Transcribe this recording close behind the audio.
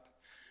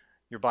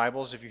your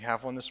Bibles, if you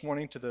have one this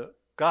morning, to the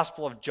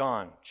Gospel of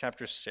John,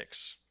 chapter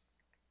 6.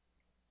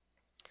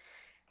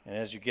 And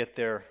as you get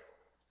there,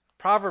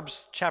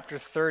 Proverbs chapter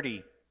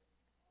 30,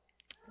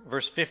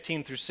 verse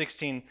 15 through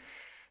 16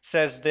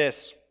 says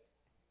this,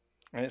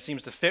 and it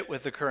seems to fit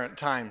with the current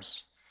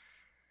times.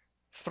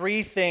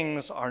 3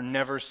 things are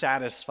never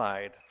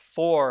satisfied.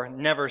 4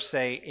 never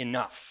say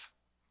enough.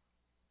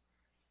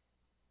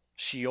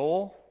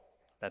 Sheol,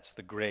 that's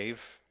the grave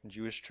in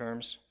Jewish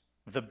terms.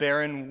 The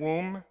barren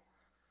womb,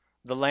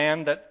 the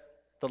land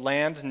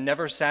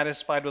never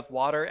satisfied with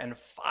water, and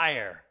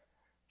fire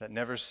that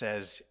never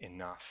says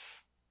enough.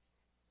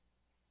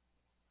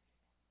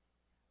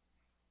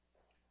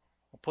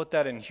 I'll put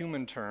that in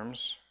human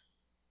terms.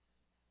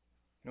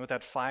 You know what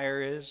that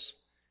fire is?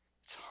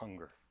 It's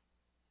hunger.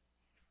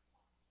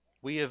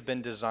 We have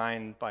been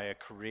designed by a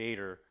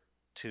Creator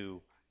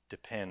to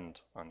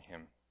depend on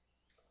Him.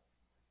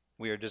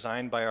 We are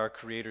designed by our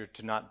Creator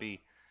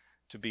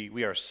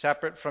we are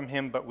separate from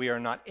Him, but we are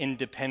not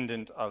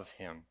independent of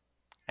Him.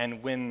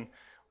 And when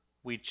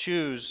we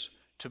choose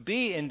to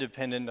be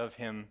independent of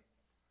Him,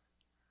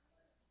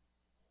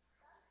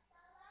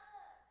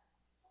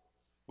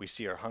 we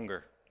see our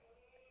hunger.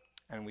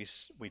 And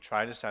we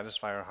try to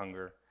satisfy our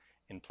hunger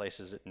in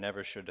places it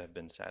never should have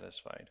been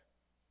satisfied.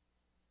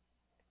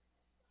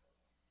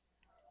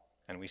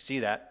 And we see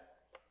that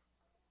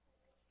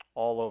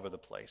all over the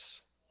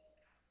place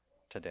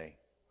today.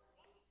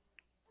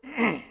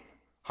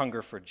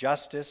 Hunger for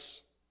justice.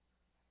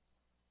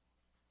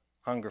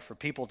 Hunger for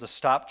people to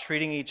stop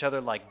treating each other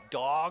like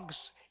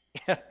dogs,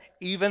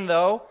 even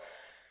though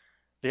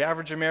the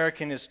average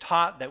American is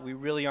taught that we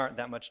really aren't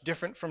that much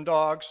different from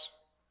dogs.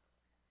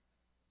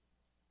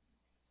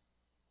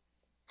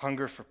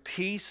 Hunger for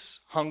peace,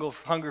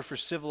 hunger for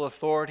civil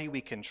authority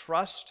we can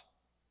trust.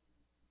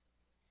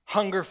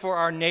 Hunger for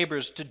our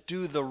neighbors to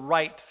do the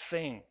right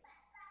thing.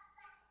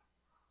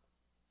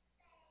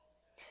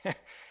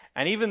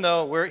 And even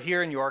though we're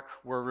here in York,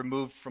 we're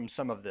removed from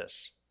some of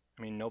this.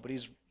 I mean,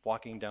 nobody's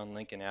walking down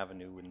Lincoln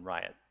Avenue in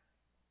riot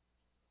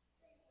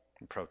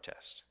and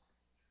protest.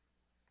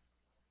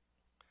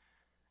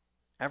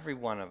 Every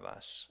one of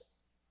us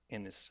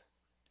in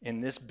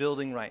this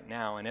building right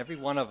now, and every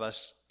one of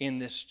us in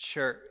this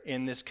church,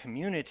 in this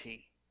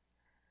community,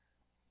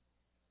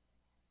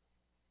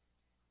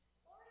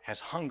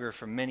 has hunger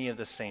for many of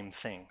the same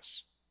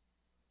things.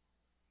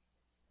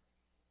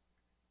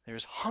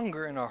 There's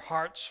hunger in our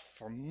hearts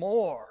for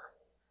more,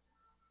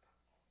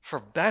 for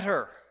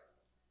better.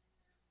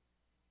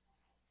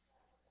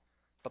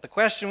 But the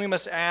question we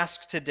must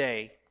ask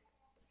today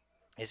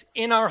is,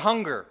 in our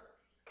hunger,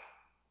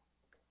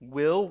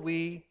 will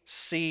we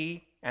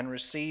see and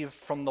receive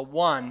from the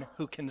one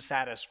who can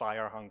satisfy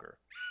our hunger?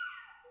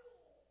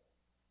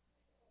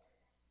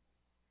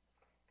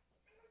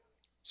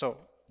 So,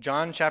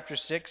 John chapter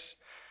 6,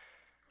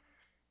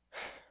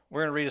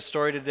 we're going to read a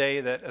story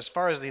today that, as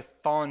far as the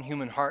fallen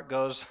human heart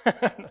goes,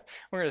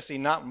 we're going to see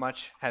not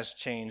much has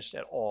changed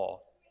at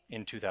all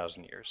in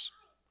 2,000 years.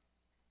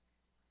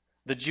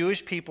 The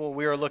Jewish people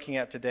we are looking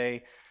at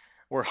today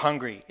were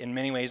hungry in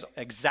many ways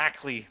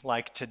exactly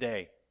like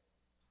today.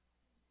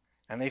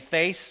 And they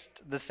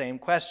faced the same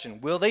question.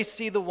 Will they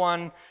see the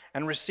one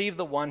and receive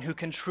the one who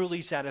can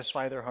truly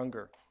satisfy their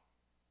hunger?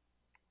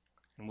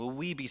 And will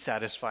we be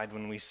satisfied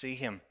when we see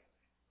Him?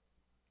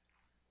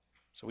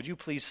 So would you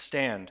please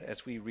stand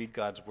as we read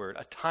God's word,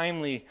 a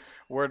timely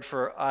word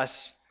for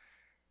us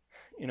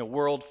in a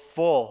world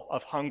full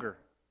of hunger.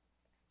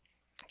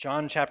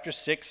 John chapter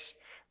 6,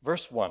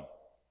 verse 1.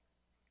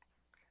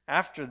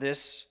 After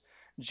this,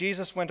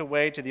 Jesus went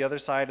away to the other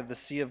side of the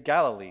Sea of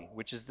Galilee,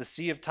 which is the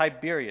Sea of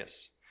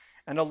Tiberias,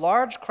 and a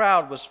large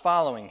crowd was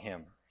following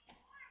Him,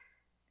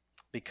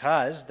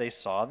 because they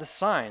saw the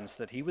signs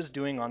that He was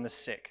doing on the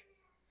sick.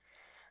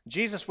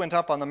 Jesus went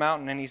up on the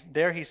mountain, and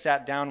there He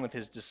sat down with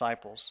His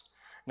disciples.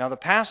 Now the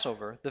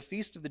Passover, the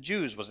feast of the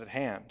Jews, was at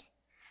hand.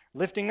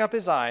 Lifting up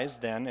His eyes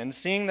then, and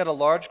seeing that a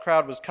large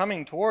crowd was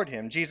coming toward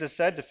Him, Jesus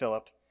said to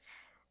Philip,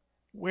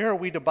 "Where are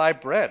we to buy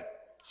bread,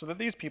 so that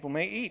these people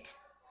may eat?"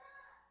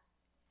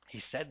 He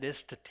said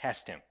this to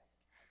test Him,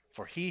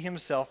 for He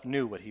Himself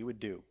knew what He would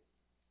do.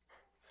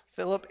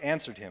 Philip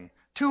answered Him,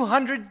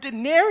 200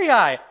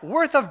 denarii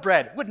worth of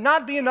bread would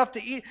not be enough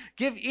to eat.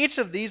 Give each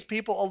of these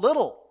people a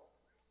little.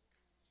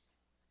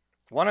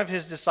 One of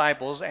His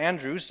disciples,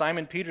 Andrew,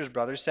 Simon Peter's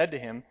brother, said to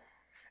Him,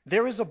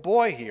 "There is a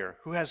boy here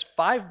who has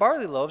 5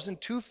 barley loaves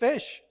and 2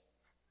 fish.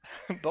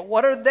 But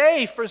what are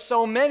they for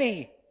so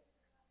many?"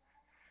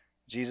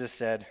 Jesus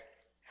said,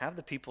 "Have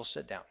the people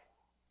sit down."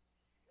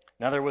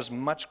 Now there was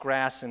much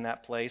grass in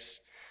that place,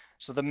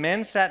 so the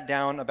men sat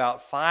down,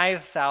 about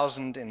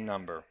 5,000 in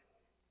number.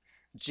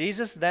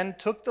 Jesus then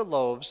took the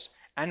loaves,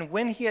 and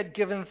when He had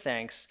given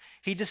thanks,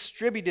 He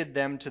distributed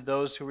them to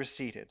those who were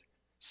seated.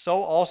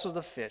 So also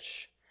the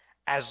fish,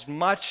 as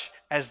much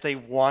as they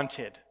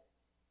wanted.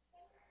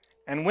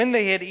 And when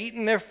they had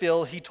eaten their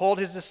fill, He told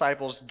His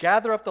disciples,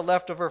 "Gather up the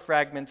leftover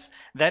fragments,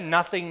 that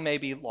nothing may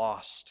be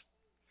lost.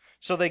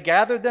 So they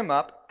gathered them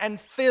up and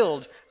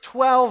filled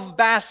 12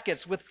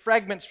 baskets with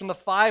fragments from the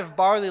 5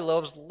 barley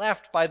loaves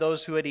left by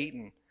those who had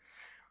eaten.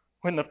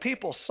 When the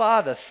people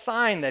saw the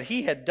sign that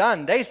he had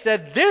done, they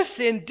said, "This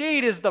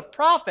indeed is the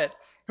prophet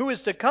who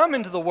is to come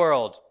into the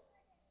world."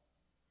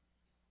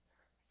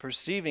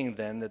 Perceiving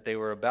then that they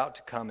were about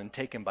to come and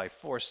take him by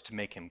force to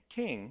make him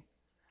king,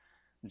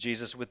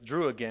 Jesus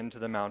withdrew again to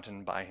the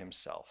mountain by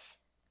himself.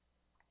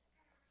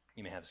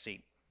 You may have a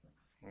seat.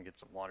 Let me get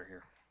some water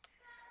here.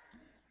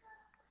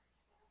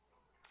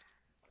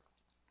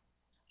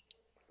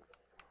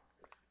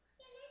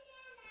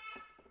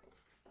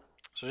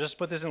 So just to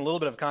put this in a little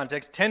bit of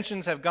context,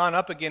 tensions have gone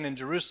up again in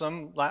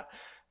Jerusalem.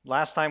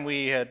 Last time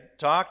we had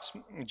talked,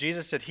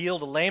 Jesus had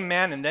healed a lame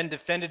man and then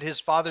defended his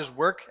Father's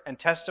work and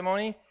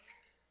testimony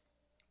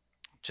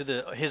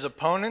to his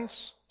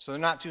opponents, so they're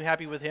not too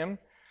happy with him.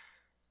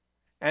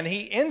 And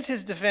he ends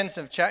his defense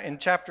in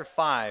chapter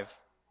 5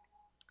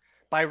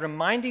 by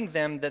reminding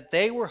them that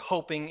they were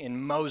hoping in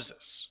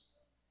Moses,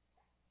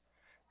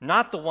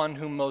 not the one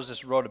whom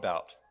Moses wrote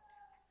about.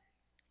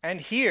 And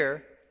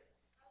here,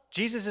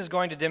 Jesus is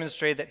going to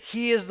demonstrate that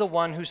he is the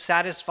one who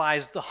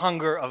satisfies the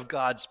hunger of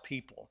God's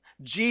people.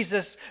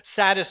 Jesus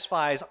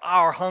satisfies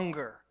our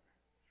hunger.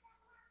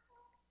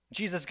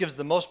 Jesus gives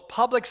the most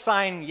public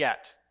sign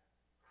yet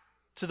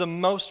to the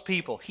most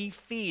people. He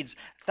feeds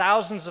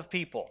thousands of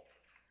people.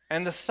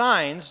 And the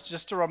signs,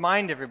 just to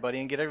remind everybody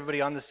and get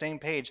everybody on the same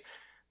page,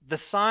 the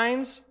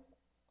signs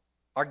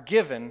are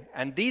given,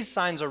 and these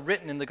signs are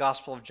written in the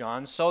Gospel of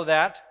John so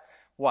that,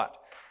 what?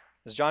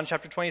 As John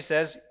chapter 20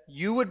 says,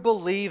 you would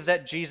believe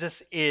that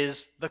Jesus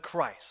is the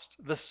Christ,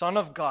 the Son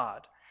of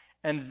God,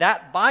 and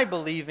that by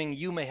believing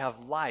you may have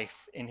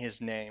life in his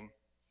name.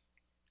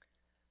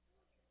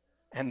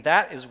 And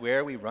that is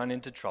where we run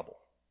into trouble.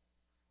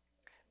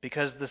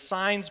 Because the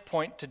signs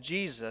point to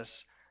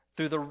Jesus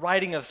through the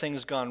righting of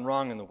things gone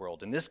wrong in the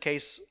world. In this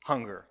case,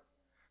 hunger.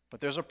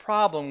 But there's a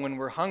problem when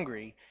we're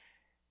hungry,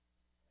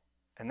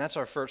 and that's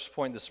our first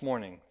point this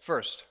morning.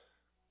 First,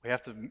 we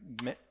have to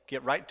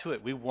get right to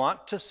it. We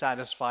want to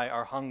satisfy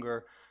our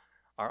hunger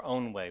our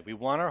own way. We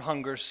want our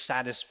hunger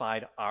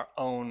satisfied our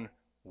own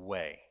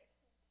way.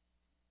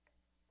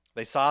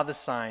 They saw the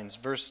signs.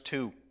 Verse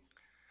 2.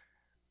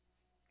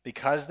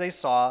 They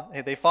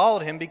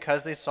followed him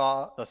because they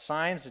saw the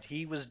signs that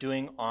he was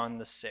doing on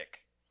the sick.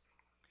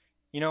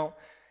 You know,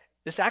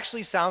 this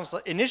actually sounds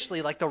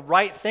initially like the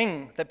right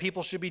thing that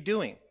people should be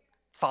doing.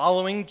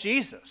 Following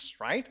Jesus,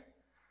 right?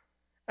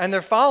 And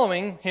they're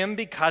following him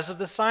because of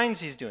the signs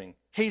he's doing.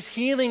 He's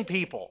healing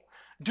people,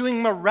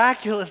 doing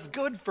miraculous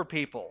good for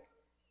people.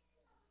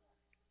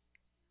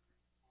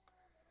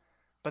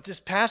 But this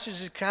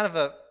passage is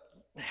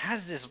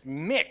has this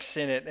mix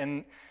in it,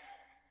 and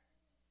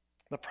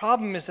the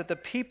problem is that the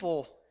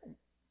people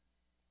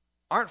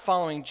aren't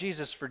following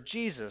Jesus for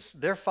Jesus.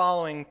 They're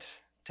following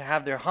to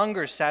have their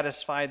hunger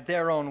satisfied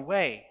their own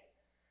way.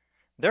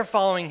 They're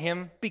following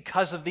him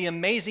because of the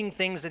amazing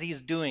things that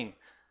he's doing,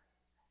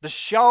 the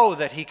show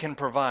that he can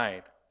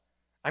provide.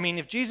 I mean,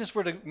 if Jesus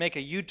were to make a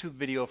YouTube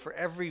video for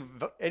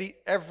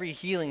every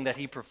healing that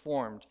he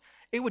performed,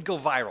 it would go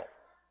viral.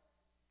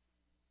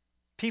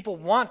 People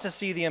want to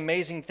see the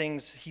amazing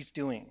things he's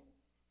doing.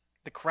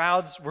 The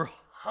crowds were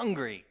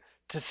hungry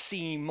to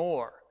see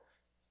more.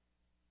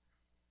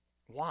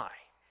 Why?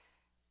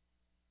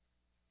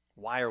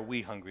 Why are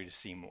we hungry to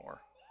see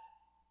more?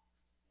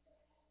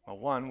 Well,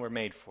 one, we're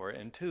made for it,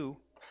 and two,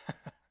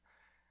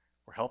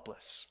 we're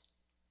helpless.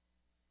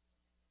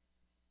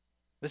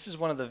 This is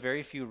one of the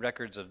very few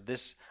records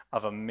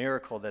of a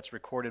miracle that's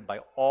recorded by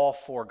all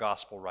 4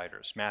 gospel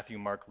writers, Matthew,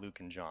 Mark, Luke,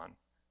 and John.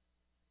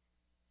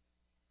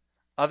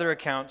 Other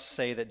accounts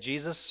say that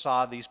Jesus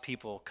saw these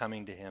people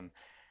coming to him.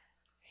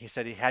 He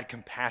said he had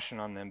compassion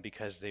on them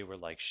because they were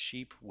like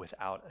sheep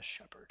without a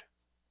shepherd.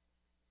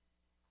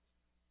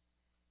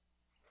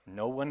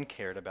 No one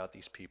cared about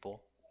these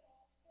people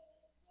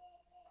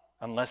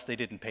unless they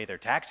didn't pay their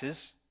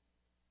taxes.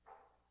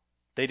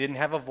 They didn't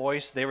have a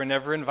voice. They were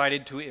never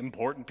invited to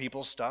important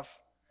people's stuff.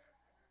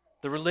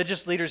 The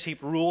religious leaders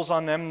heaped rules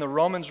on them. The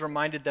Romans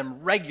reminded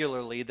them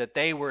regularly that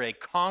they were a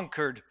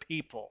conquered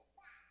people.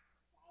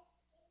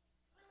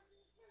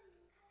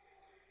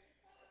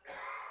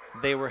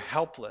 They were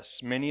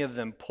helpless, many of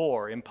them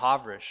poor,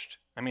 impoverished.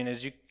 I mean,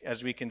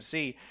 as we can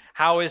see,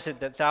 how is it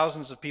that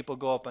thousands of people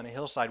go up on a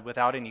hillside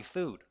without any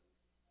food?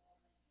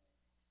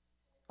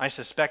 I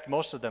suspect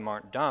most of them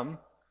aren't dumb.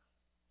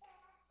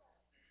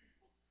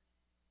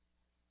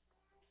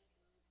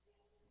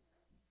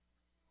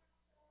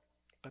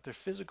 But their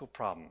physical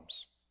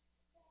problems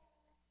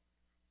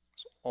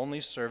only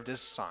served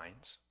as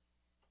signs.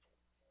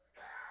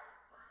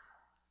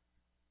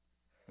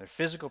 Their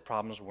physical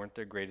problems weren't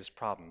their greatest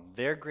problem.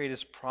 Their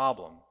greatest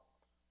problem,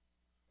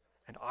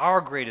 and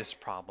our greatest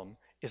problem,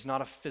 is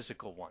not a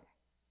physical one.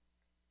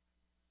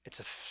 It's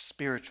a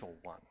spiritual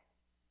one.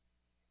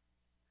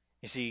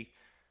 You see,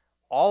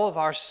 all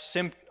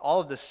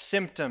of the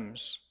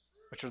symptoms,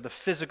 which are the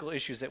physical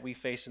issues that we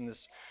face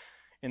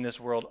in this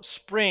world,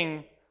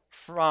 spring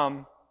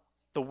from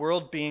the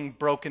world being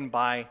broken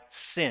by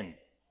sin.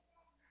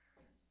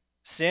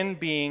 Sin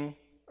being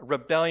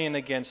rebellion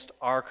against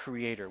our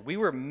Creator. We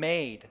were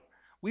made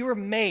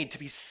to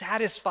be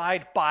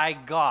satisfied by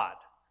God,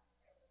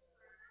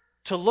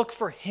 to look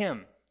for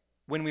Him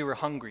when we were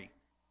hungry.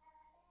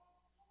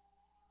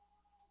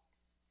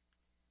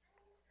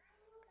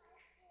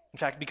 In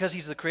fact, because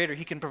He's the Creator,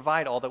 He can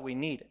provide all that we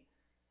need.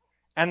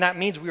 And that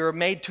means we were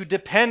made to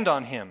depend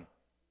on Him.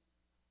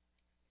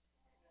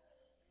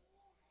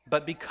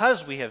 But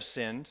because we have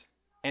sinned,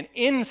 and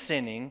in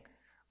sinning,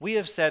 we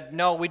have said,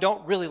 no, we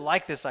don't really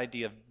like this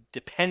idea of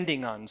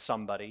depending on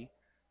somebody.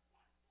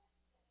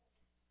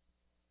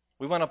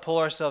 We want to pull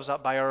ourselves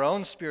up by our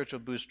own spiritual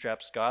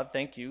bootstraps, God.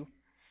 Thank you.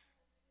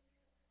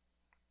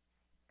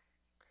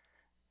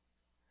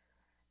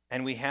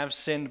 And we have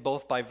sinned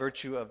both by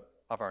virtue of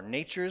our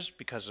natures,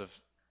 because of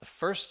the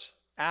first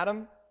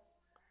Adam,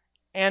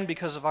 and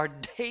because of our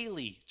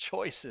daily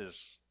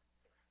choices.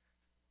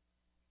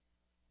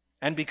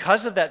 And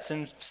because of that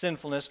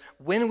sinfulness,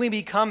 when we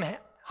become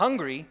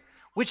hungry,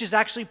 which is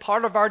actually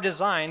part of our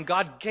design,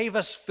 God gave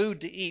us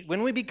food to eat.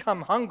 When we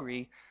become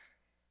hungry,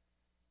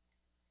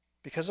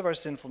 because of our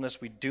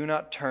sinfulness, we do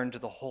not turn to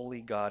the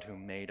holy God who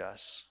made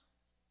us.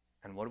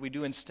 And what do we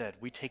do instead?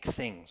 We take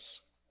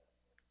things.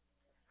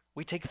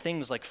 We take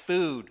things like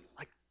food,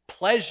 like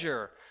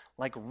pleasure,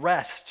 like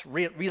rest,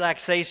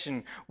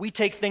 relaxation. We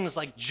take things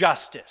like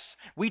justice.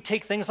 We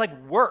take things like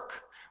work.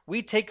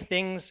 We take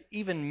things,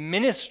 even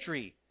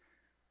ministry.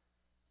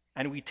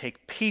 And we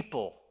take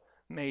people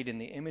made in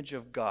the image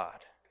of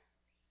God,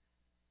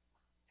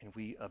 and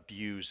we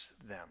abuse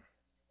them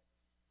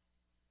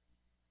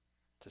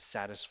to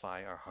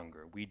satisfy our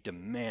hunger. We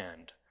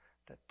demand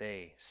that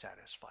they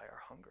satisfy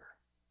our hunger.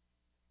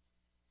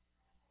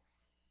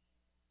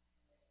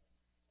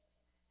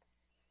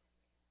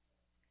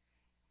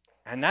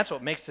 And that's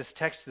what makes this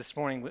text this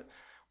morning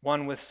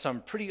one with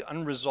some pretty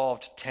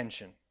unresolved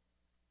tension.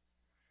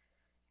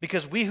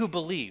 Because we who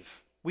believe,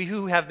 we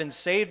who have been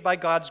saved by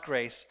God's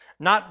grace,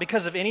 not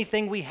because of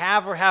anything we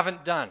have or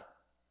haven't done.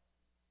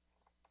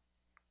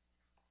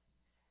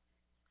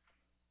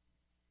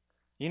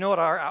 You know what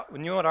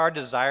our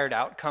desired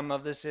outcome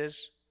of this is?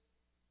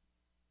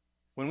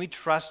 When we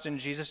trust in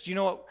Jesus, do you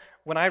know what,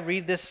 when I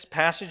read this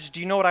passage, do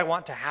you know what I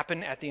want to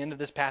happen at the end of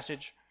this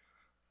passage?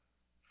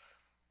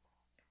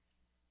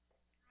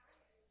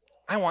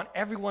 I want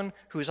everyone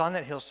who is on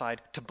that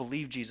hillside to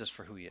believe Jesus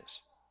for who He is.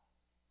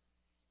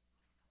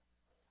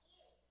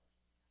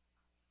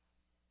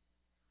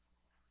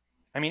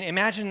 I mean,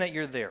 imagine that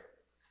you're there.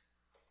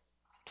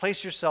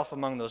 Place yourself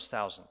among those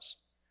thousands.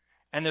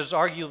 And there's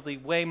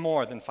arguably way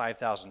more than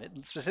 5,000. It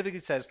specifically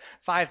says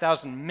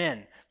 5,000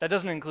 men. That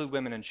doesn't include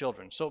women and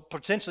children. So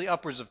potentially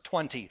upwards of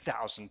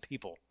 20,000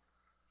 people.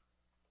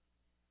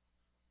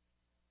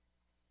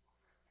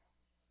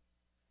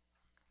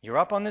 You're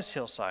up on this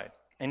hillside,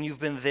 and you've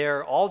been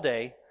there all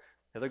day.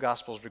 The other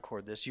Gospels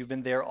record this. You've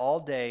been there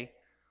all day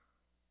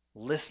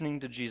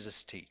listening to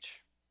Jesus teach,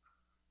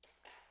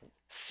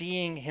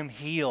 seeing Him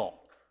heal.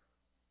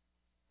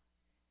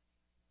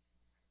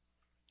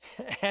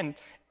 And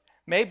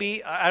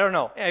maybe, I don't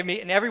know, I mean,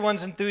 in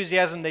everyone's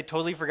enthusiasm, they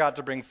totally forgot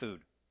to bring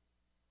food.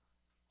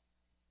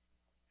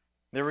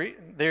 Maybe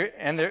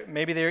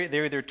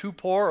they're either too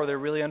poor or they're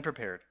really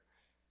unprepared.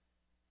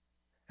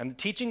 And the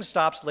teaching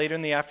stops later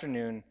in the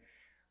afternoon,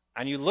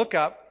 and you look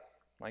up,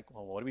 like,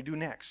 well, what do we do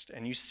next?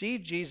 And you see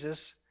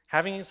Jesus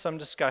having some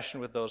discussion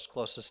with those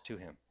closest to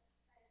Him.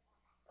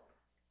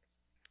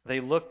 They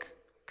look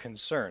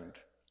concerned,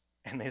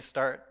 and they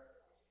start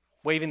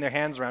waving their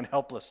hands around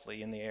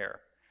helplessly in the air.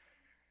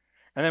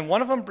 And then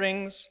one of them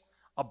brings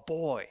a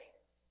boy,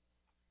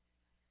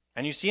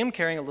 and you see him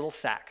carrying a little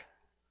sack,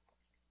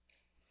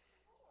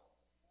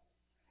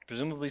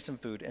 presumably some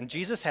food, and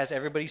Jesus has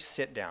everybody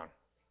sit down.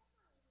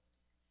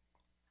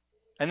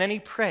 And then He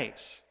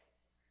prays.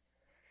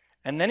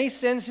 And then He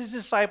sends His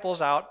disciples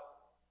out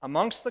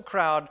amongst the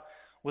crowd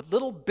with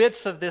little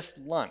bits of this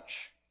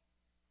lunch.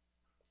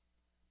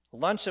 A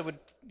lunch that would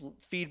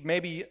feed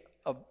maybe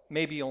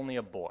only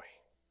a boy,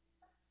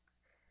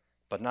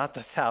 but not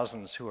the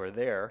thousands who are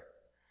there.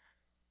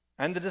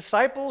 And the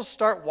disciples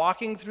start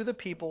walking through the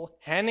people,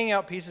 handing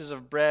out pieces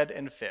of bread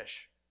and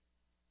fish.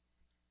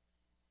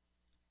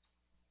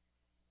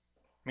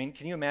 I mean,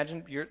 can you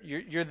imagine?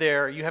 You're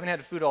there, you haven't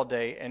had food all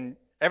day, and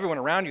everyone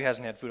around you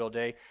hasn't had food all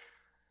day.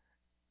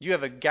 You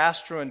have a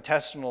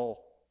gastrointestinal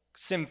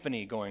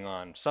symphony going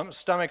on. Some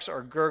stomachs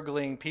are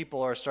gurgling.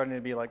 People are starting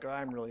to be like, oh,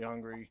 I'm really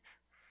hungry.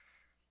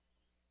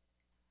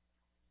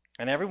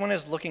 And everyone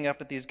is looking up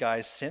at these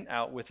guys sent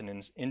out with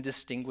an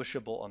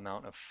indistinguishable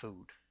amount of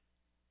food.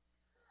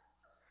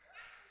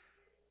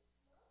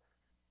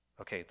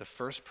 Okay, the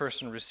first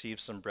person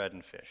receives some bread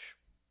and fish.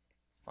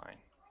 Fine.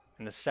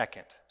 And the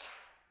second.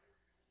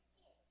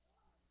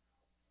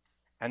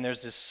 And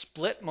there's this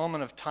split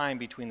moment of time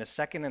between the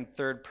second and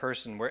third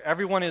person where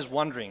everyone is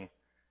wondering,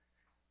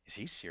 is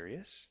he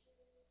serious?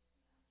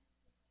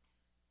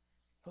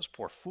 Those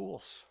poor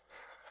fools.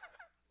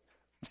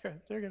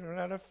 they're going to run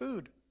out of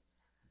food.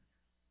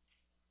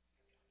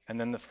 And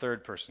then the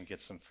third person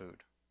gets some food.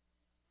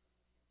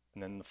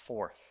 And then the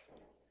fourth.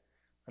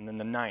 And then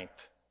the ninth.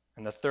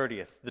 And the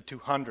 30th, the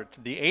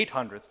 200th, the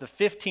 800th, the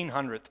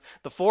 1500th,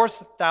 the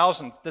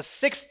 4,000th, the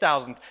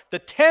 6,000th, the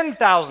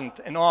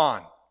 10,000th, and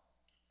on.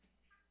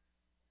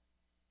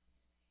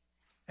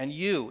 And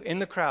you, in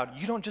the crowd,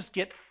 you don't just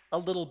get a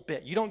little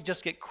bit. You don't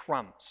just get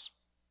crumbs.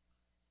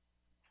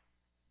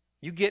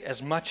 You get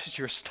as much as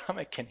your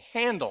stomach can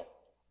handle.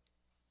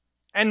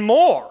 And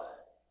more.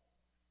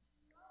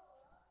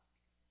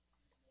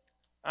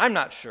 I'm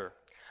not sure.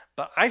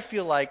 But I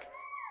feel like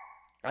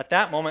at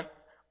that moment,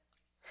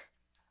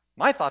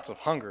 my thoughts of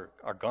hunger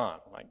are gone.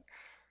 Like,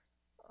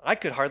 I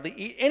could hardly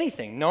eat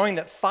anything, knowing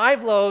that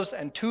 5 loaves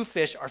and 2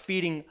 fish are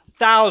feeding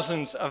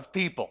thousands of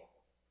people.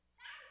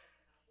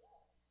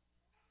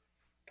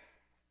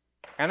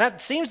 And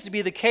that seems to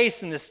be the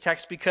case in this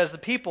text because the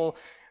people,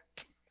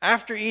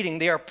 after eating,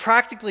 they are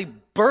practically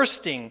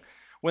bursting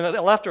when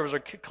the leftovers are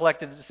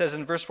collected. It says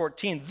in verse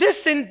 14,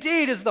 "This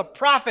indeed is the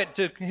prophet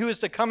who is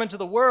to come into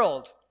the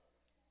world."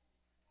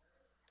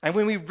 And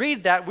when we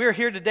read that, we're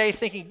here today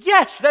thinking,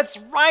 yes, that's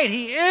right,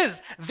 he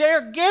is.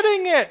 They're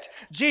getting it.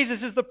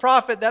 Jesus is the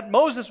prophet that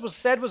Moses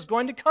said was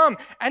going to come.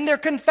 And they're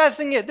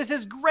confessing it. This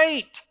is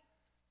great.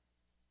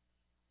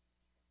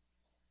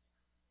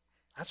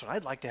 That's what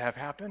I'd like to have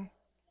happen.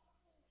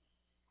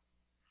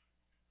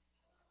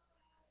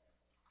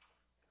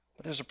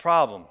 But there's a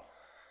problem.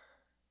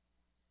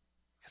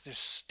 Because they're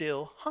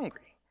still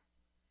hungry.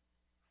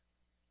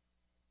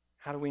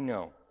 How do we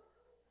know?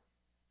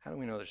 How do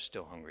we know they're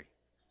still hungry?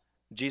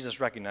 Jesus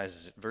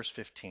recognizes it. Verse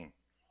 15.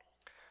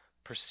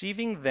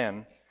 "Perceiving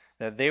then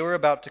that they were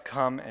about to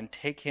come and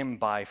take him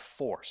by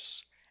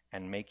force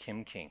and make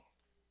him king."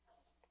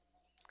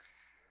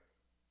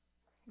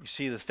 You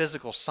see, the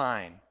physical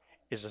sign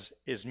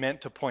is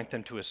meant to point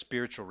them to a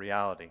spiritual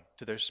reality,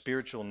 to their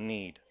spiritual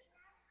need.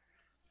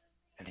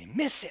 And they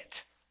miss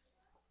it.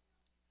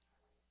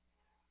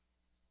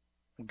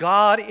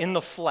 God in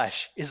the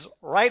flesh is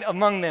right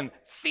among them,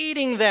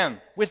 feeding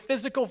them with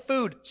physical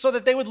food so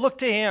that they would look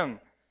to him.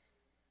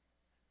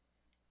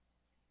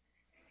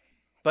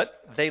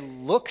 But they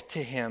look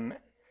to him,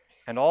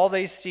 and all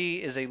they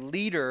see is a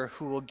leader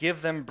who will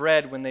give them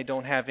bread when they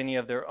don't have any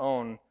of their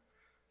own,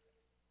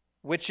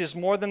 which is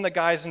more than the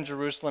guys in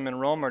Jerusalem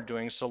and Rome are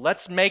doing. So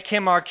let's make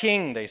him our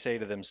king, they say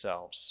to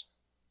themselves.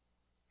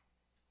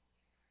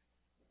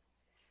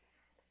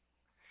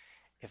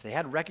 If they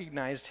had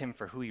recognized him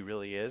for who he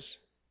really is,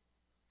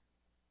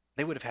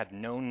 they would have had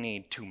no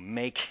need to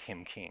make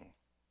him king.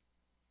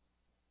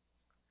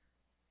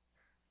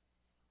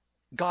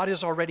 God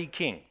is already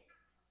king.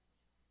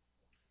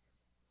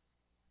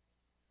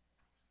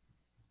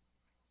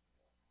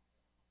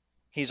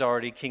 He's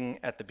already king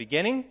at the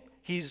beginning.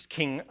 He's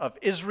king of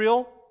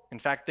Israel. In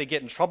fact, they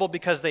get in trouble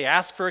because they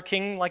ask for a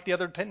king like the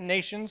other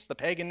nations, the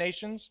pagan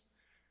nations.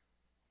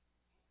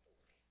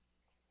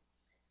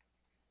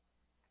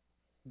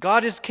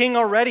 God is king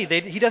already.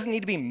 He doesn't need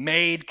to be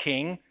made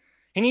king.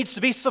 He needs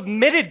to be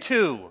submitted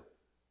to.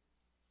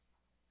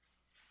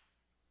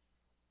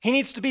 He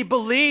needs to be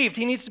believed.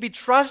 He needs to be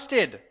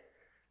trusted.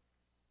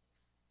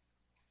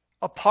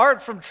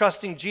 Apart from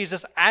trusting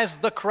Jesus as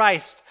the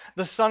Christ,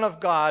 the Son of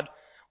God,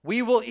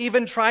 we will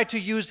even try to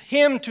use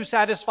him to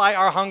satisfy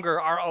our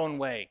hunger our own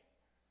way.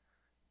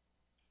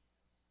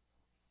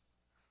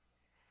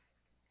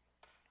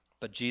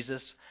 But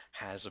Jesus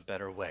has a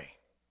better way.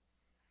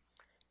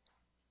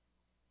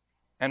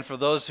 And for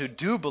those who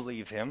do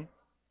believe him,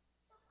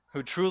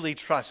 who truly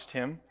trust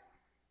him,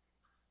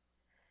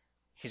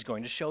 he's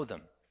going to show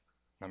them.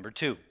 Number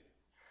 2,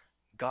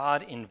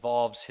 God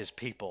involves his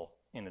people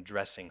in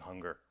addressing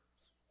hunger.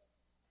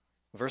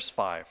 Verse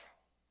 5.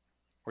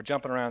 We're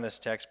jumping around this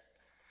text,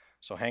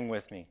 so hang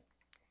with me.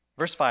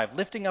 Verse 5,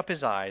 "Lifting up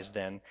his eyes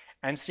then,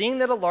 and seeing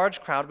that a large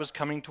crowd was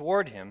coming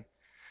toward him,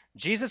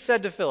 Jesus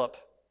said to Philip,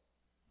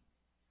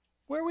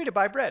 'Where are we to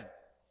buy bread,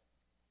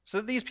 so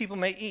that these people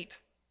may eat?'"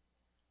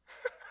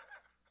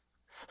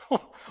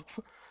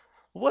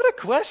 What a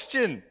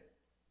question!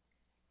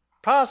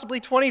 Possibly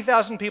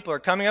 20,000 people are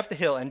coming up the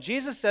hill, and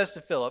Jesus says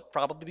to Philip,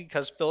 probably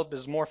because Philip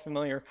is more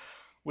familiar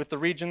with the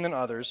region than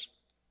others,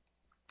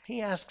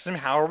 he asks him,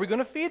 "How are we going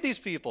to feed these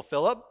people,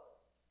 Philip?"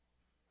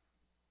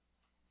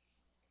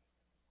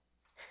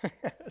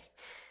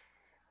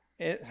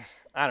 I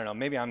don't know,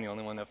 maybe I'm the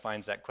only one that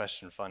finds that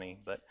question funny,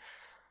 but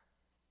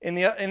in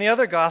the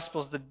other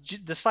Gospels, the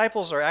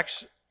disciples are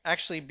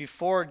actually,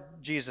 before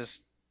Jesus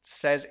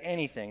says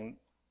anything,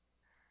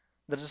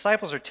 the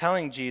disciples are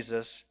telling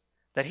Jesus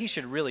that he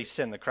should really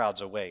send the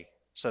crowds away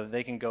so that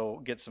they can go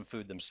get some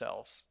food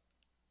themselves.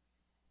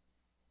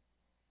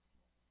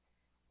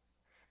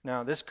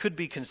 Now, this could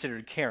be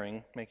considered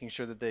caring, making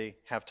sure that they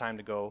have time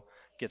to go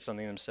get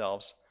something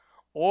themselves,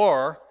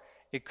 or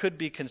it could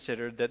be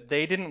considered that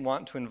they didn't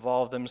want to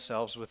involve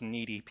themselves with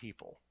needy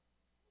people.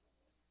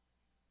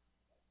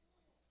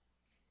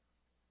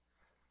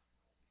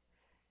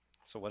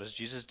 So what does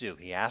Jesus do?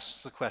 He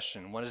asks the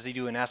question. What does he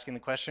do in asking the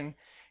question?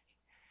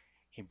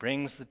 He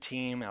brings the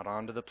team out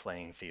onto the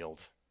playing field.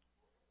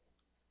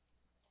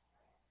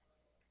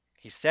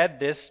 He said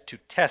this to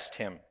test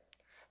him,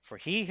 for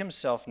he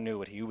himself knew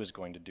what he was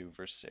going to do.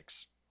 Verse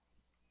 6.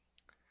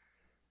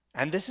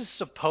 And this is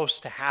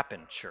supposed to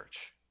happen, church.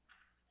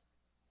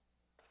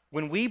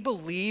 When we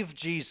believe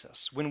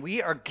Jesus, when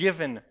we are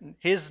given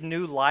his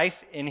new life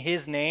in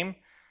his name,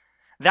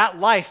 that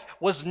life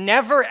was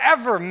never,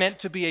 ever meant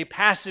to be a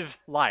passive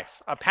life,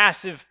 a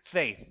passive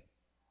faith.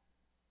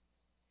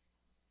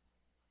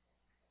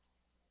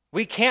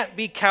 We can't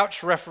be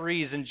couch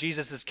referees in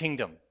Jesus'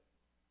 kingdom.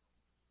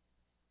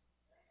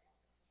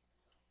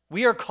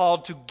 We are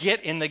called to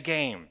get in the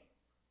game.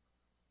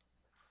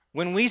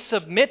 When we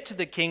submit to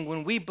the King,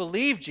 when we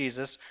believe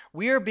Jesus,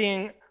 we are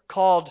being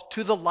called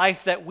to the life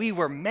that we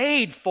were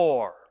made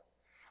for.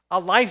 A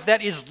life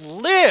that is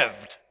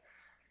lived.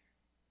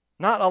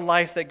 Not a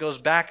life that goes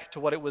back to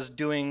what it was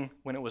doing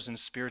when it was in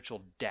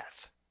spiritual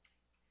death.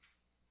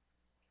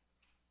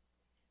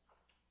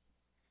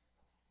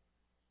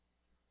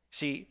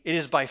 See, it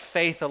is by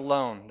faith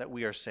alone that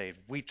we are saved.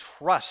 We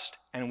trust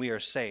and we are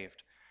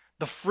saved.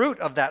 The fruit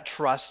of that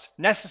trust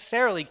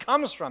necessarily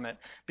comes from it,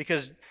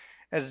 because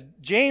as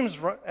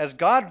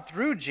God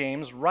through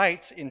James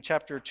writes in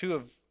chapter 2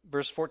 of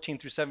verse 14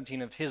 through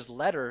 17 of his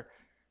letter,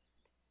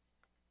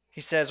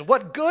 he says,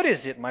 "What good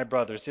is it, my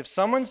brothers, if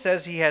someone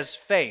says he has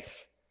faith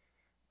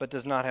but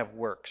does not have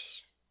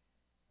works?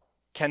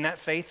 Can that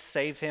faith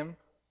save him?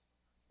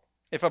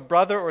 If a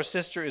brother or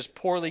sister is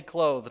poorly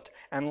clothed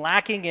and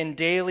lacking in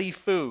daily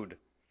food,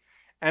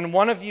 and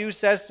one of you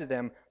says to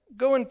them,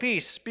 'Go in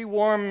peace, be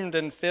warmed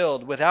and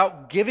filled,'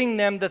 without giving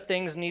them the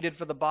things needed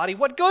for the body,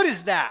 what good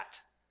is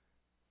that?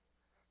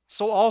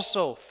 So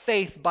also,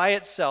 faith by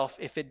itself,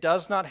 if it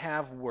does not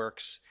have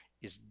works,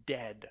 is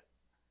dead."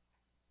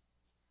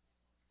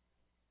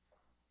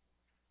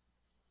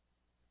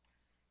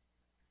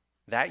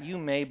 That you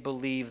may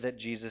believe that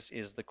Jesus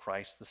is the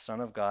Christ, the Son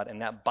of God,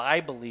 and that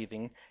by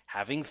believing,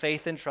 having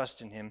faith and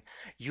trust in him,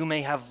 you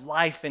may have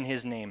life in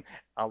his name,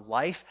 a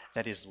life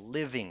that is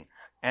living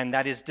and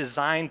that is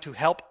designed to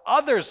help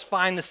others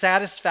find the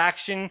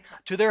satisfaction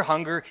to their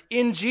hunger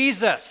in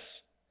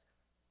Jesus.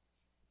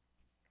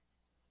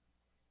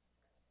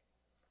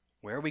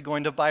 Where are we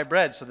going to buy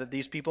bread so that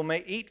these people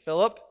may eat,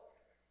 Philip?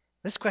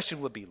 This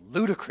question would be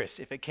ludicrous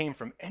if it came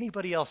from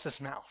anybody else's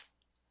mouth.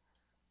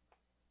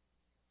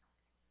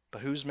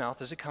 But whose mouth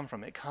does it come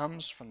from? It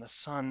comes from the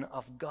Son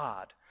of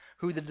God,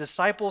 who the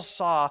disciples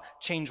saw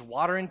change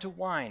water into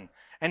wine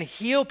and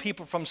heal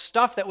people from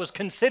stuff that was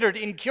considered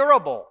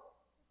incurable.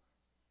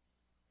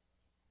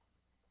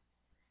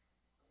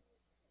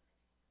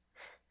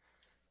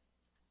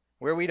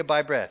 Where are we to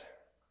buy bread?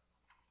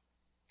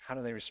 How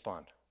do they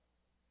respond?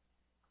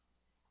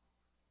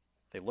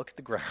 They look at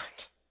the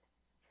ground.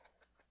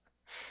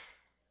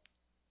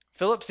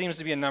 Philip seems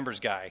to be a numbers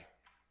guy.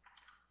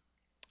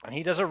 And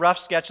he does a rough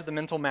sketch of the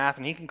mental math,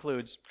 and he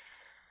concludes,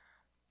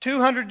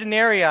 200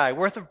 denarii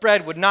worth of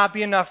bread would not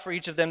be enough for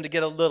each of them to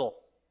get a little.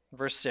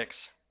 Verse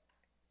 6.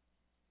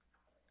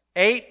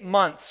 8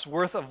 months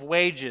worth of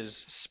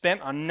wages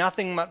spent on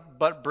nothing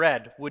but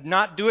bread would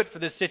not do it for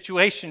this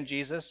situation,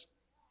 Jesus.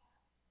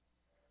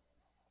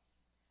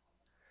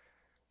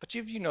 But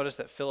have you noticed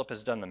that Philip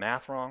has done the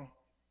math wrong?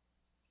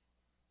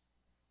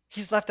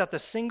 He's left out the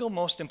single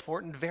most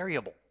important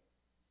variable.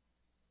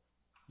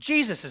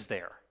 Jesus is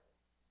there.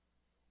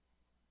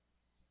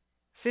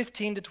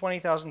 15 to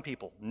 20,000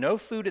 people. No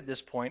food at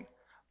this point,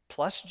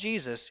 plus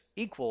Jesus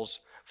equals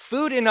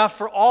food enough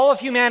for all of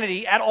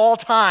humanity at all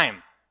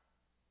time.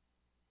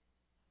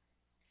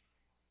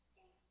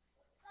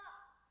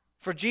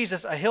 For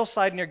Jesus, a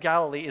hillside near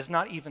Galilee is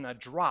not even a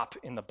drop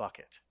in the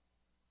bucket.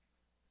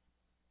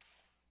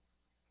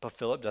 But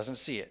Philip doesn't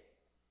see it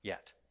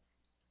yet.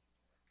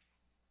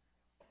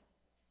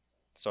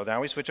 So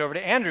now we switch over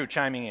to Andrew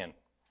chiming in.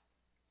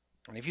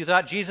 And if you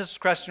thought Jesus'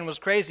 question was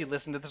crazy,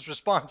 listen to this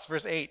response.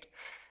 Verse 8.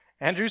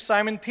 Andrew,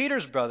 Simon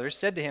Peter's brother,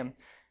 said to him,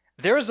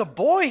 "There is a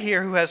boy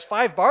here who has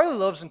 5 barley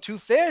loaves and 2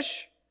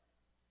 fish."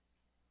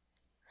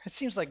 It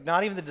seems like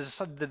not even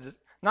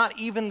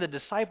the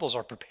disciples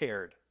are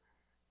prepared.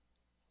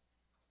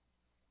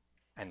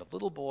 And the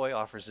little boy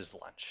offers his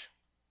lunch.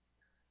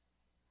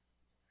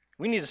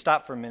 We need to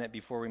stop for a minute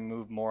before we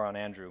move more on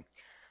Andrew.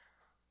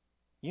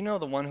 You know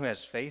the one who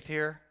has faith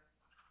here?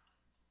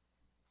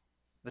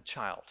 The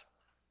child,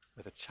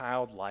 with a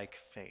childlike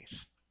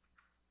faith.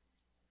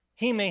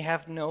 He may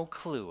have no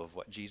clue of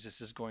what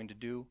Jesus is going to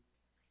do,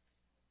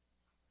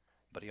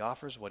 but he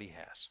offers what he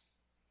has.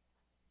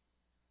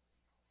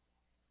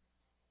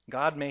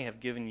 God may have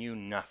given you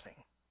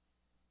nothing,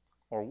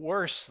 or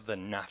worse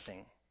than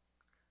nothing,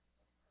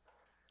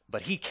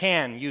 but he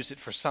can use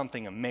it for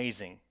something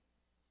amazing.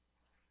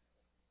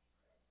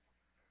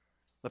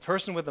 The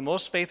person with the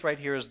most faith right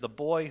here is the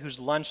boy whose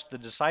lunch the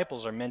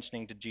disciples are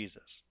mentioning to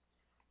Jesus.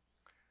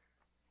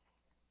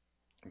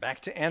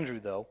 Back to Andrew,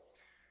 though.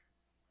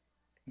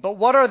 But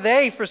what are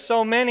they for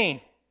so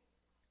many?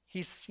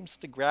 He seems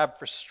to grab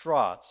for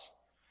straws.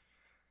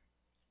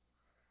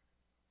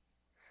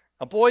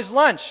 A boy's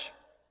lunch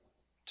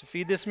to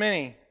feed this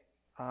many.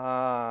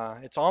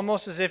 It's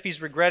almost as if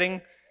he's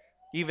regretting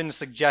even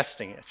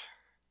suggesting it.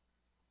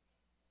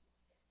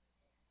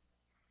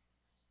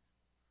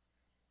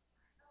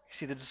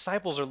 see, the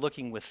disciples are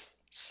looking with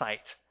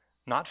sight,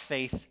 not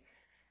faith,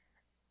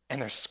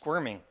 and they're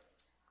squirming.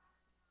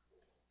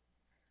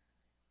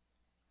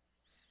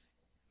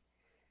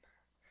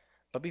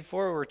 But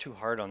before we're too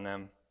hard on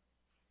them,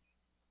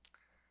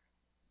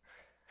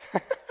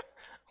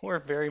 we're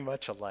very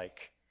much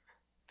alike,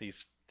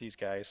 these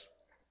guys.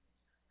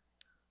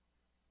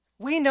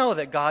 We know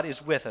that God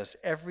is with us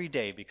every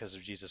day because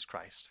of Jesus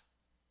Christ.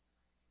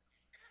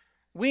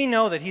 We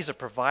know that He's a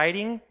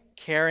providing,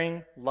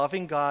 caring,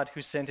 loving God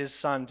who sent His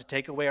Son to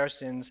take away our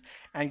sins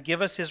and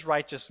give us His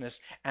righteousness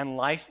and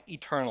life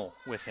eternal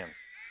with Him.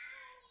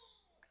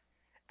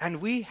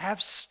 And we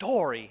have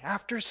story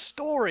after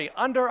story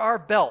under our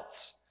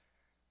belts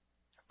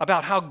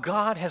about how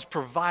God has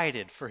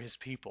provided for His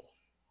people.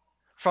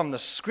 From the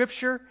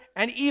Scripture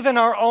and even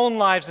our own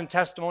lives and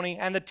testimony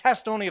and the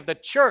testimony of the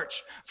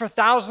church for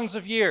thousands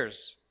of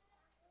years.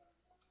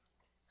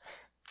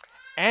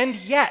 And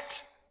yet,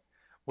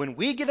 when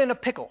we get in a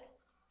pickle,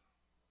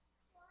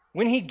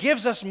 when He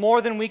gives us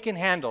more than we can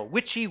handle,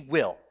 which He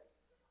will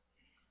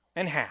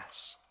and has,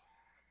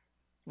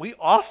 we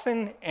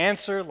often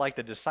answer like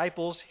the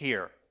disciples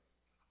here.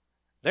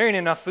 There ain't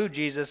enough food,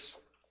 Jesus.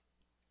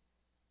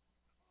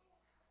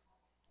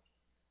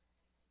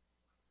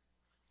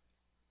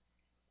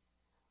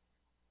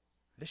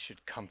 This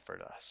should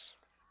comfort us.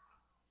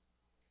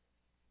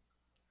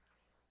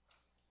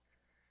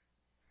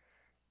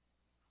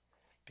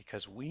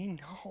 Because we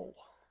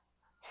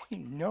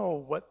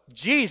know what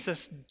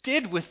Jesus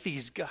did with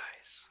these guys.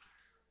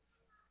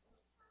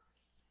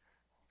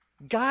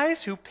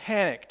 Guys who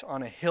panicked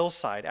on a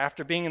hillside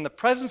after being in the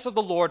presence of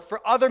the Lord for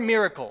other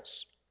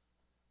miracles.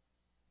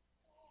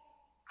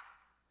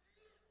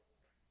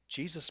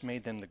 Jesus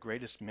made them the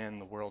greatest men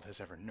the world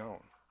has ever known.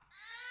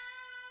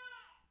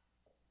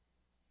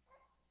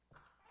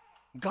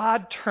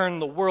 God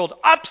turned the world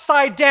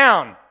upside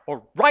down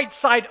or right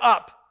side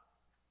up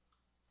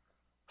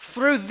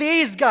through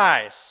these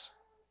guys.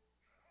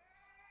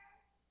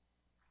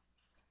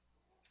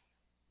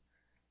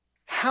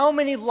 How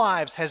many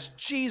lives has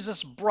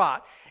Jesus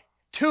brought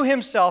to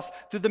Himself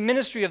through the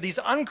ministry of these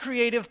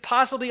uncreative,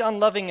 possibly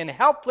unloving and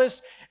helpless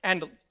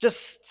and just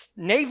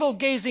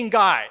navel-gazing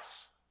guys?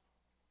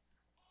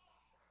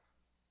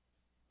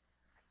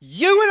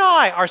 You and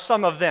I are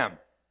some of them.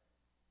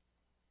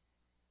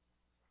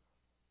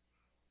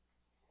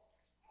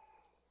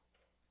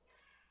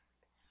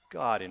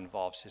 God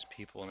involves His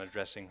people in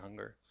addressing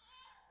hunger.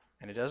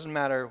 And it doesn't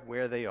matter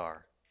where they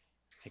are.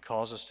 He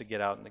calls us to get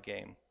out in the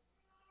game.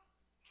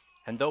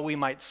 And though we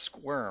might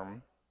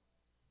squirm,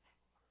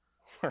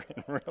 we're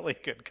in really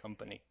good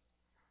company.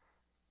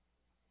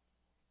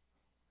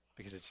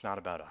 Because it's not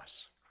about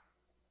us.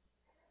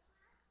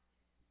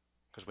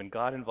 Because when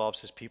God involves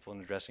His people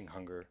in addressing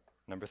hunger,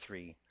 number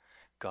 3,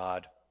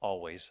 God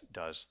always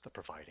does the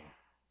providing.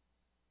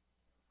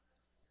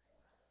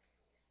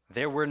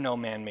 There were no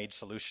man-made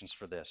solutions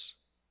for this.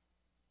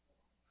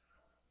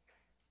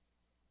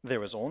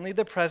 There was only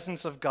the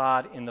presence of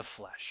God in the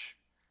flesh.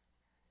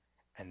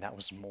 And that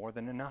was more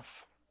than enough.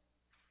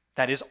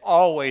 That is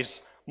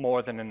always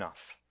more than enough.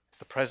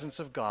 The presence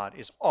of God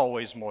is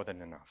always more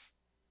than enough.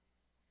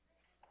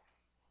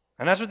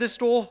 And that's what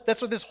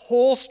this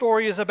whole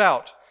story is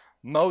about.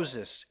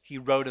 Moses, he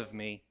wrote of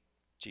me,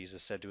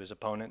 Jesus said to His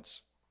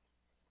opponents.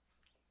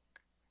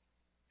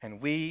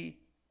 And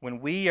when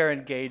we are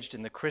engaged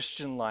in the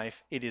Christian life,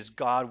 it is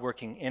God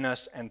working in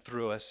us and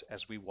through us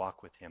as we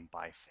walk with Him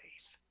by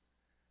faith.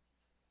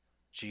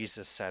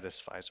 Jesus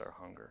satisfies our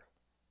hunger.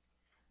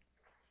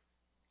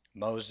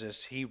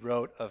 Moses, he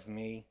wrote of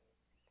me.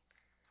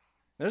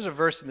 There's a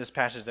verse in this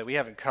passage that we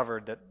haven't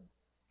covered that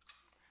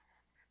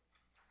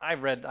I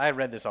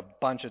read this a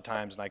bunch of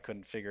times and I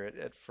couldn't figure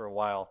it for a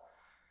while.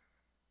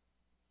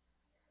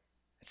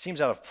 It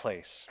seems out of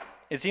place.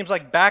 It seems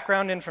like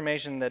background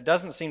information that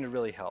doesn't seem to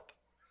really help.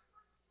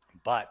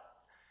 But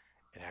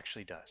it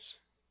actually does.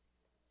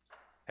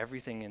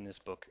 Everything in this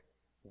book,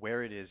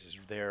 where it is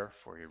there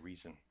for a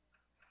reason.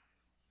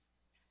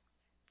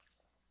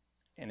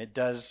 And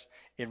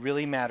it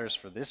really matters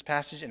for this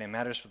passage, and it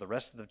matters for the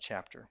rest of the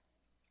chapter,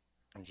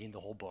 and indeed the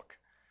whole book.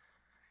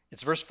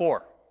 It's verse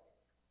 4.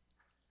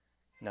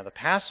 Now the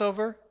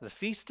Passover, the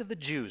feast of the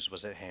Jews,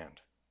 was at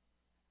hand.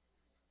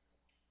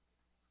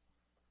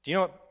 Do you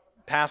know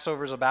what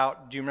Passover is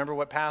about? Do you remember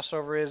what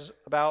Passover is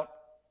about?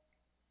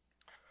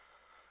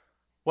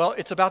 Well,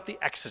 it's about the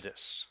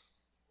Exodus.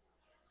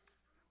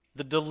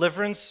 The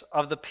deliverance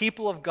of the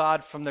people of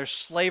God from their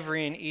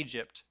slavery in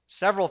Egypt,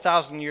 several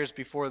thousand years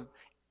before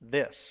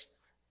this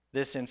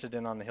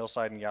incident on the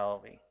hillside in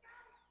Galilee.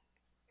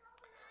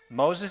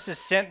 Moses is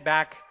sent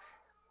back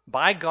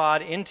by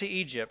God into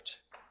Egypt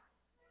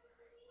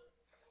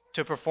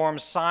to perform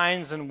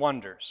signs and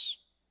wonders,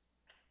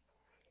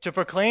 to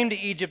proclaim to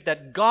Egypt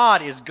that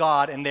God is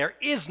God and there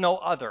is no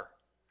other,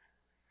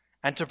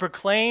 and to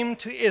proclaim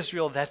to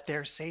Israel that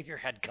their Savior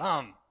had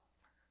come.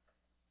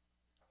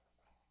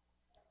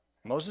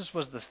 Moses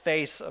was the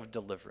face of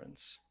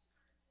deliverance.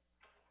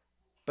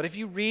 But if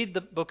you read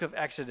the book of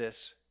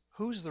Exodus,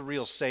 who's the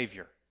real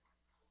Savior?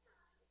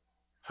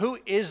 Who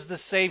is the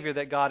Savior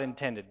that God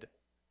intended?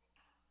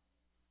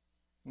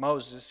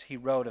 Moses, he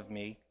wrote of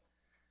me.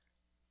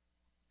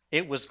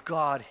 It was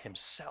God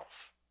himself.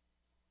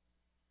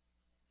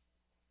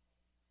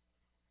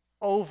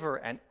 Over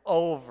and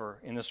over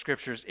in the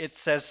Scriptures, it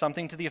says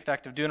something to the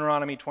effect of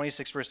Deuteronomy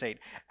 26, verse 8.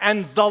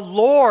 And the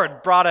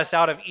Lord brought us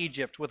out of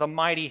Egypt with a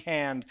mighty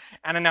hand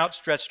and an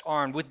outstretched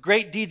arm, with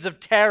great deeds of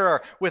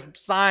terror, with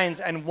signs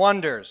and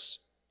wonders.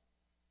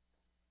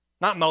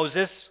 Not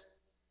Moses.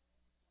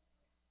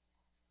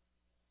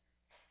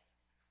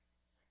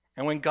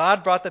 And when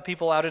God brought the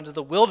people out into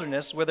the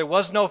wilderness where there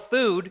was no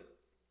food,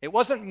 it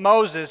wasn't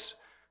Moses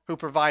who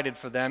provided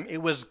for them. It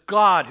was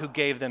God who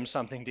gave them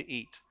something to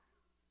eat.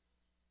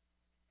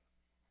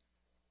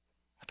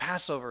 The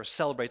Passover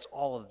celebrates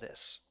all of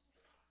this.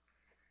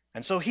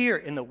 And so here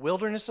in the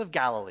wilderness of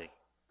Galilee,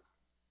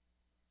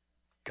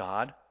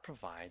 God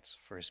provides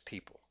for his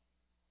people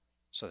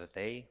so that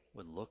they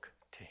would look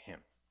to him.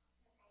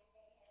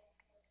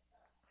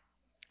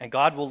 And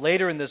God will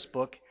later in this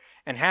book,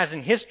 and has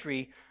in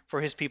history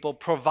for his people,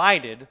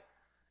 provided,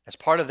 as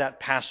part of that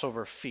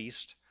Passover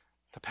feast,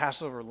 the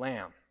Passover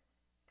lamb.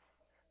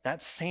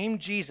 That same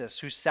Jesus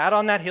who sat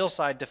on that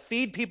hillside to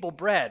feed people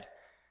bread,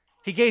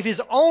 he gave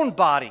his own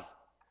body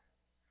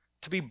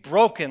to be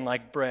broken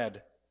like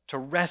bread, to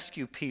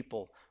rescue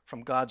people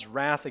from God's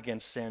wrath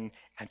against sin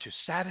and to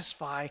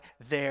satisfy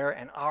their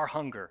and our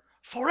hunger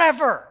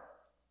forever.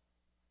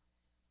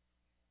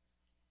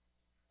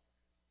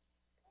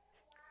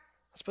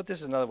 Let's put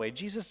this another way.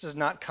 Jesus does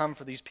not come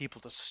for these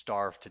people to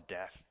starve to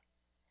death.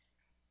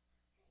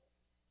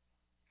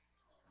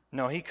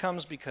 No, he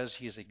comes because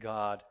he is a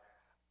God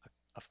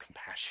of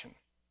compassion.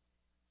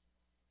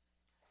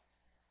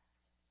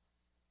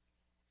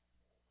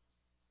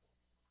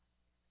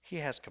 He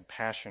has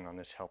compassion on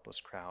this helpless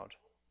crowd.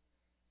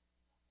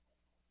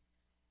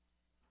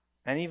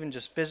 And even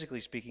just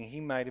physically speaking, he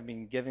might have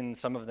been giving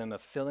some of them a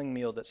filling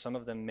meal that some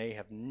of them may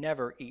have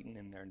never eaten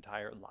in their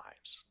entire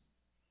lives.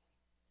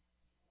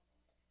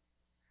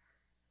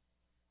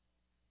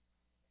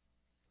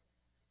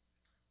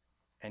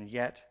 And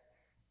yet,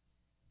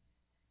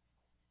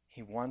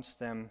 he wants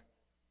them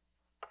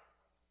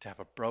to have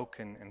a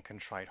broken and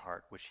contrite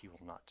heart, which he will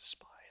not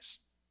despise.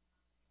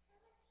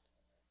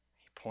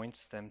 He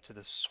points them to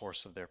the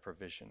source of their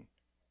provision.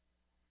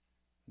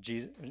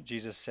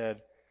 Jesus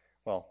said,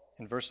 well,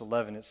 in verse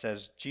 11 it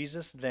says,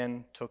 Jesus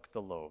then took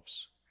the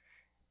loaves,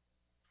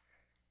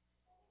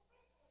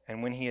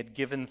 and when he had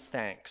given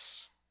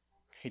thanks,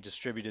 he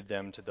distributed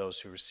them to those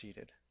who were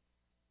seated.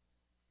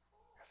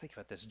 Think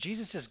about this.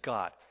 Jesus is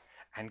God,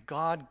 and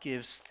God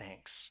gives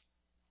thanks.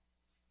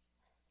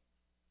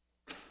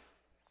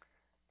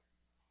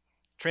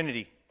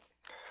 Trinity.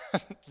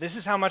 This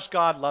is how much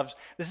God loves.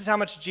 This is how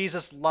much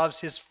Jesus loves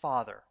his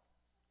Father.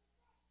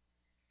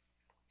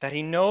 That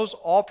he knows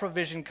all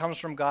provision comes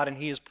from God, and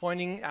he is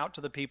pointing out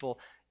to the people,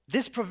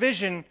 this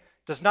provision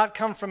does not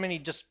come from any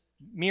just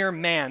mere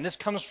man. This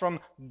comes from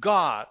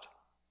God.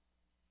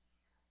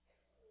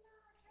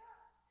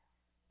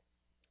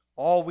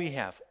 All we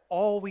have,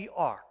 all we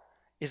are,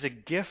 is a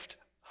gift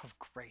of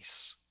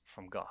grace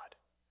from God.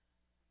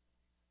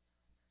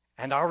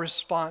 And our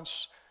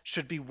response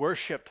should be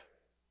worship,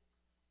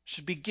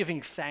 should be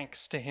giving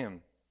thanks to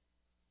him.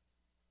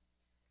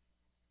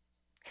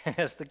 And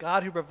as the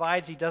God who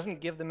provides, he doesn't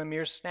give them a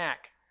mere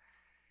snack.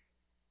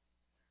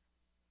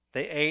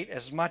 They ate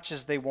as much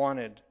as they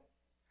wanted.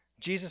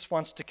 Jesus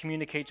wants to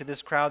communicate to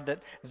this crowd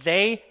that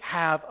they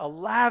have a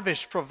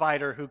lavish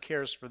provider who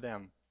cares for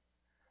them.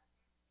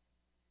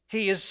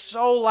 He is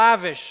so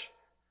lavish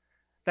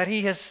that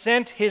he has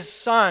sent his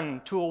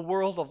Son to a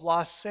world of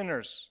lost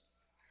sinners.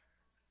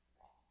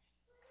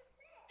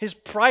 His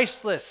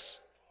priceless,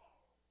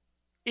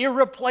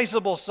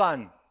 irreplaceable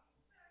Son.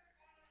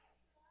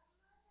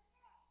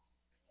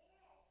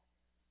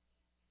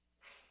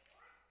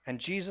 And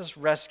Jesus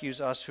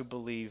rescues us who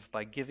believe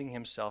by giving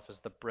himself as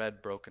the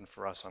bread broken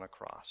for us on a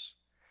cross.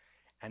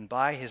 And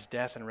by his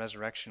death and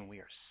resurrection, we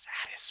are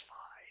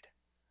satisfied.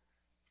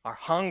 Our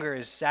hunger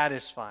is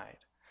satisfied.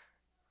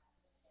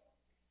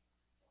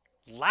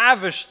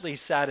 Lavishly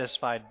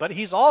satisfied. But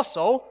he's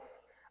also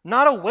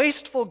not a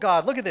wasteful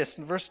God. Look at this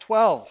in verse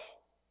 12.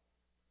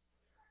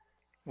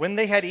 When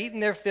they had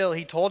eaten their fill,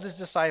 he told his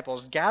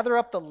disciples, gather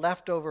up the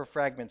leftover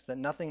fragments that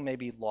nothing may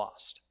be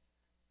lost.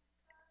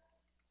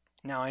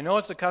 Now, I know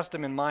it's a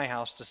custom in my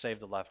house to save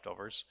the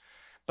leftovers,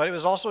 but it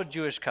was also a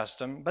Jewish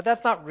custom. But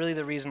that's not really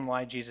the reason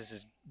why Jesus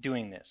is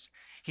doing this.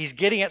 He's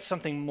getting at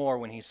something more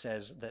when he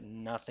says that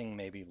nothing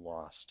may be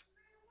lost.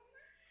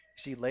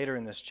 You see, later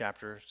in this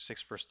chapter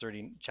 6, verse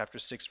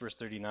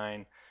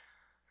 39,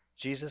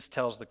 Jesus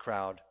tells the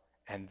crowd,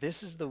 and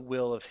this is the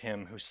will of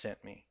him who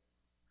sent me.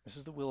 This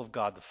is the will of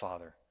God the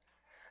Father,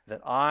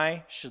 that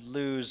I should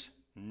lose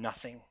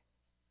nothing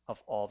of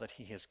all that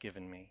he has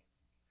given me,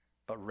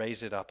 but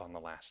raise it up on the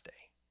last day.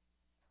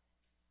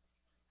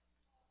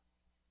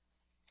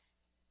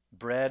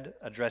 Bread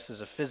addresses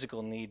a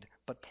physical need,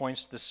 but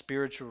points to the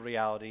spiritual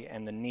reality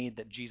and the need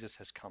that Jesus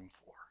has come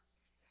for.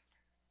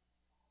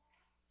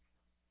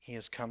 He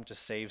has come to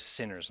save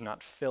sinners,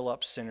 not fill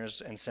up sinners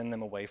and send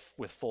them away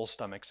with full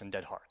stomachs and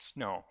dead hearts.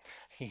 No,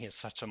 he is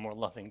such a more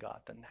loving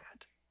God than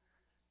that.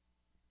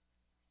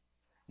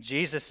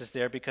 Jesus is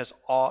there because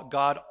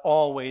God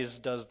always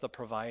does the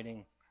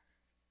providing.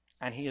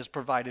 And he has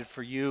provided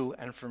for you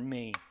and for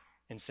me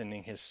in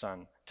sending his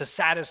Son to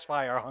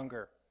satisfy our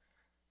hunger,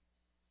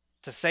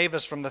 to save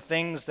us from the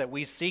things that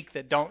we seek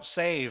that don't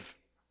save.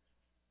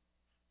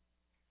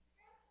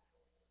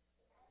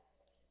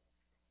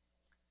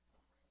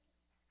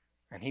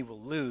 And he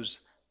will lose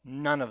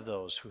none of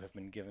those who have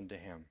been given to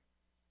him,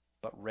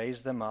 but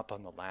raise them up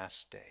on the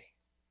last day.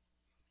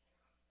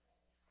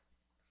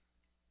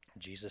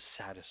 Jesus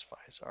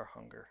satisfies our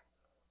hunger.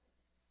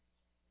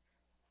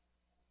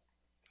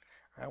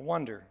 I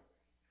wonder,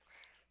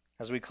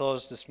 as we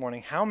close this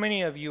morning, how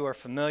many of you are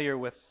familiar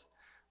with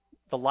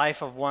the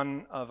life of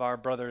one of our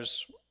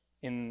brothers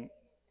in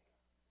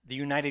the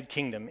United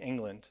Kingdom,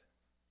 England,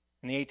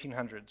 in the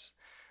 1800s?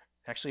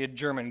 Actually, a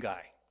German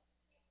guy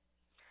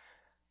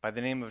by the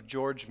name of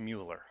George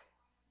Mueller,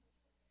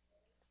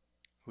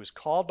 who was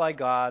called by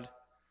God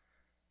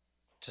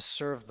to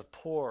serve the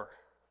poor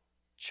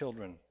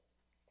children,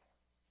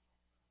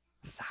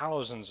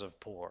 thousands of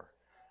poor,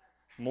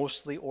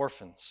 mostly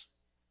orphans,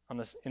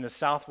 in the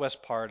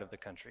southwest part of the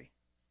country.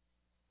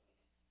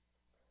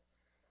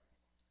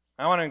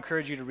 I want to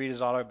encourage you to read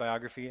his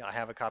autobiography. I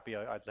have a copy.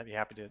 I'd be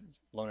happy to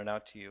loan it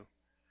out to you.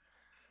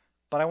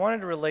 But I wanted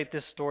to relate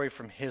this story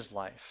from his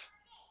life.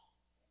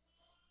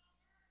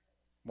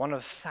 One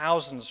of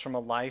thousands from a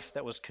life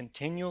that was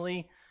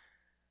continually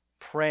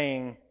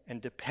praying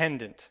and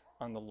dependent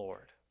on the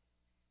Lord.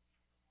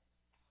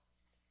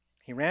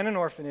 He ran an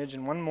orphanage,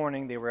 and one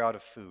morning they were out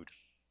of food.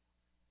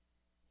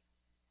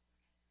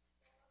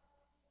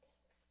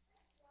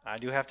 I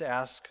do have to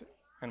ask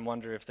and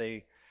wonder if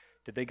did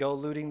they go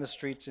looting the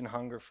streets in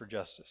hunger for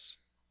justice?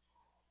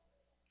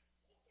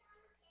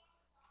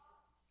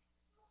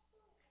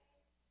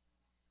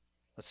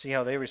 Let's see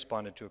how they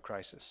responded to a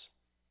crisis.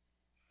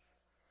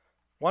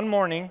 One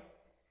morning,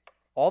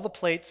 all the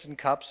plates and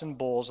cups and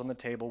bowls on the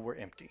table were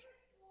empty.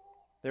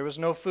 There was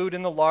no food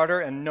in the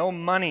larder and no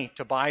money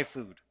to buy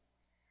food.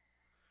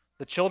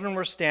 The children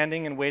were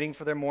standing and waiting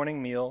for their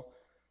morning meal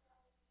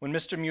when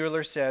Mr.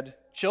 Mueller said,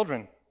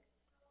 "Children,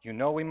 you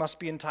know we must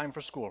be in time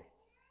for school."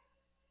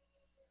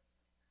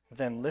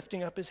 Then,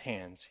 lifting up his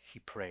hands, he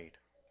prayed,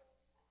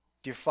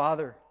 "Dear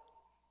Father,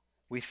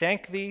 we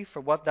thank thee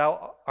for what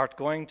thou art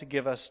going to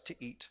give us to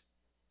eat.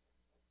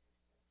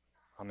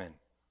 Amen."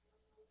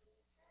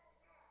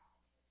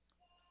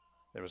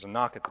 There was a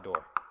knock at the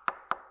door.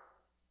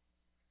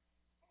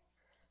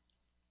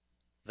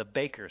 The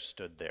baker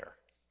stood there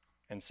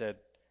and said,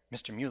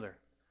 "Mr. Mueller,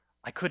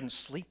 I couldn't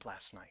sleep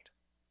last night.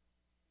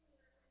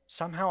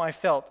 Somehow I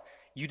felt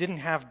you didn't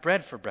have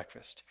bread for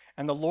breakfast,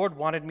 and the Lord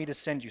wanted me to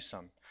send you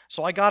some.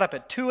 So I got up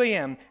at 2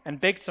 a.m.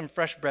 and baked some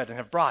fresh bread and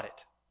have brought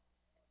it."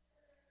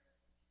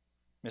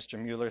 Mr.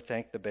 Mueller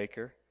thanked the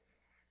baker,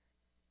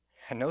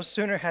 and no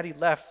sooner had he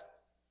left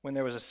when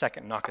there was a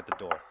second knock at the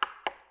door.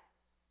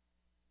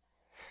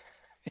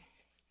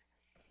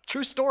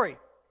 True story.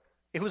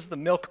 It was the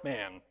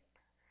milkman.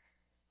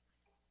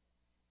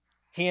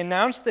 He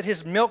announced that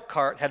his milk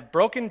cart had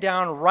broken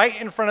down right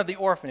in front of the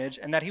orphanage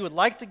and that he would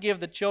like to give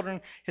the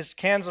children his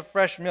cans of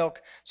fresh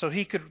milk so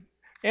he could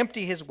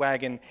empty his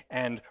wagon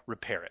and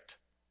repair it.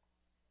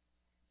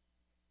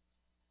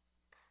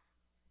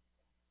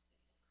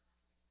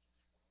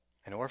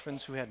 And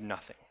orphans who had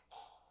nothing,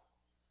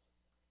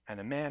 and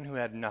a man who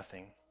had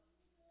nothing,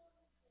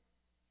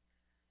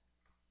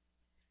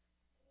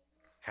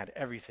 had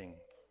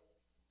everything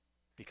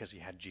because he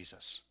had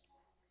Jesus.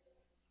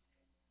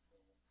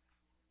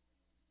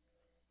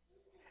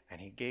 And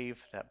he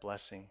gave that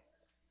blessing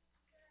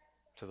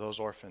to those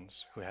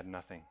orphans who had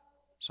nothing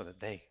so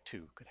that they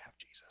too could have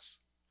Jesus.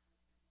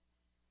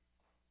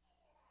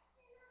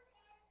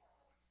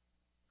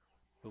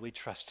 Will we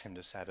trust him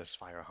to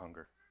satisfy our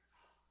hunger?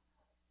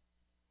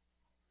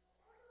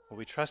 Will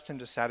we trust him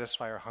to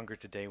satisfy our hunger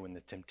today when the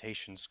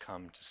temptations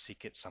come to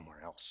seek it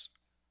somewhere else?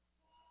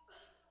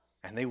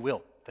 And they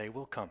will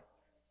come.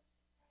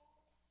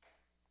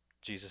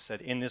 Jesus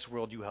said, "In this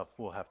world you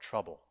will have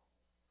trouble."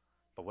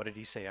 But what did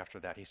he say after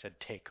that? He said,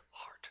 "Take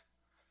heart.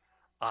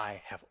 I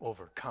have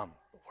overcome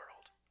the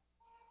world."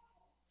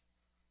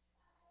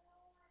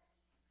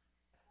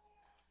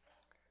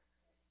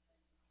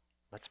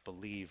 Let's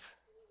believe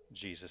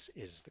Jesus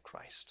is the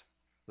Christ,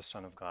 the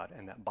Son of God,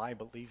 and that by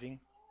believing,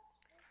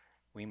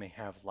 we may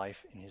have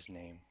life in his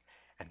name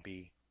and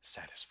be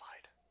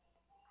satisfied.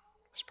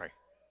 Let's pray.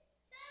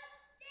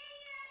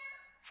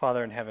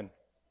 Father in heaven,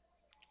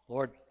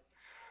 Lord,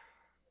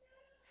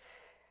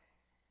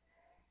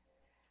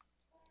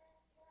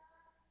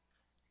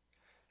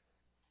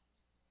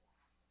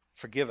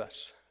 forgive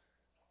us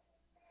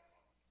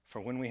for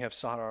when we have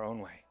sought our own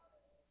way,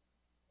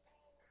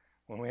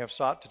 when we have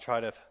sought to try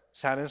to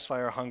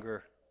satisfy our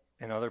hunger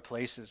in other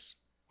places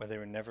where they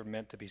were never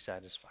meant to be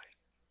satisfied.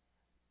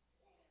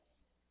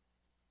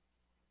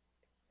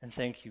 And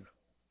thank you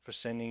for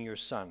sending your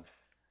Son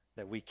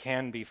that we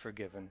can be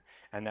forgiven,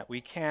 and that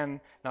we can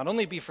not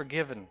only be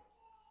forgiven,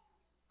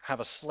 have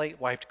a slate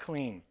wiped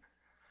clean,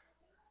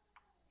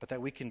 but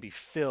that we can be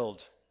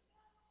filled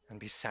and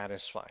be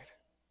satisfied.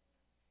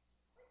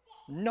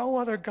 No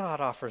other God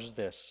offers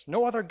this.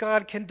 No other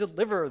God can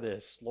deliver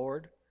this,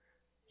 Lord.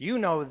 You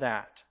know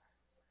that.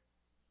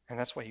 And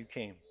that's why you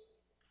came.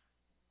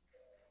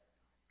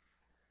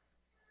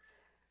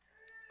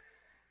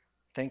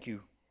 Thank you.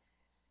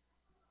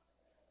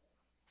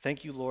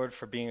 Thank you, Lord,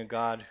 for being a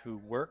God who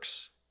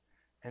works.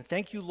 And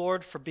thank you,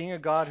 Lord, for being a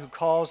God who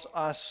calls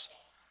us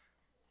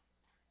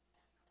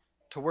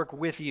to work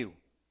with you,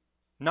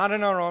 not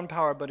in our own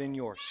power, but in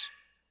yours.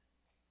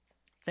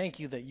 Thank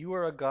you that you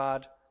are a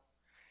God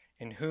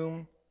in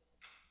whom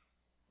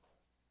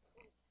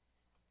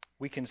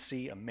we can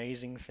see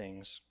amazing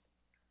things,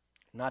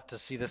 not to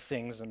see the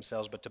things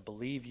themselves, but to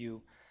believe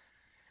you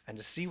and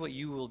to see what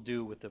you will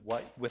do with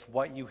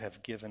what you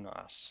have given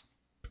us.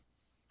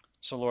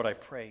 So, Lord, I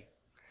pray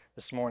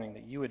this morning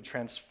that you would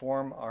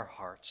transform our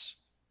hearts,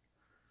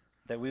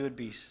 that we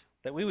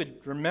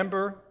would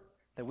remember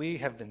that we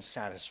have been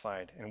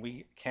satisfied and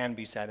we can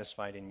be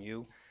satisfied in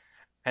you,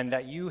 and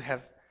that you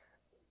have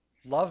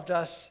loved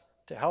us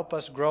to help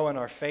us grow in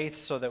our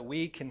faith so that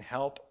we can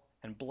help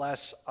and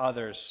bless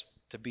others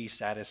to be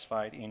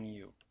satisfied in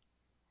you.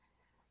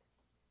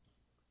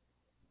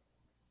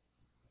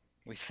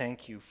 We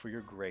thank you for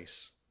your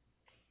grace.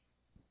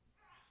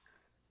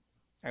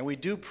 And we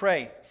do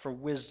pray for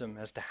wisdom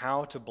as to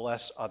how to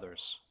bless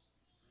others.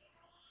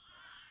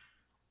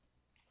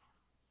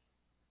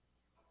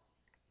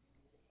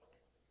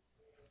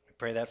 We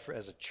pray that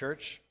as a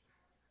church.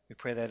 We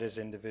pray that as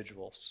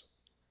individuals.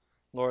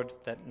 Lord,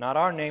 that not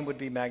our name would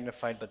be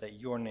magnified, but that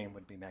your name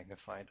would be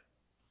magnified.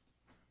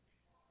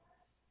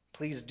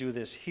 Please do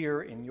this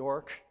here in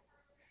York,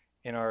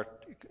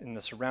 in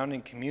the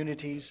surrounding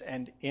communities,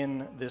 and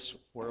in this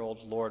world,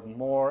 Lord,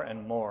 more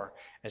and more,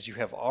 as you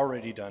have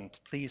already done.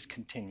 Please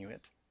continue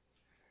it.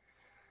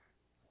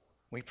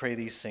 We pray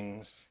these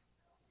things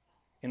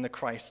in the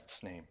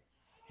Christ's name,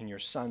 in your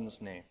Son's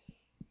name.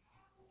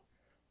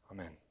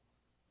 Amen.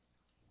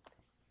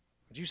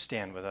 Would you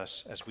stand with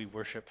us as we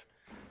worship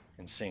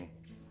and sing?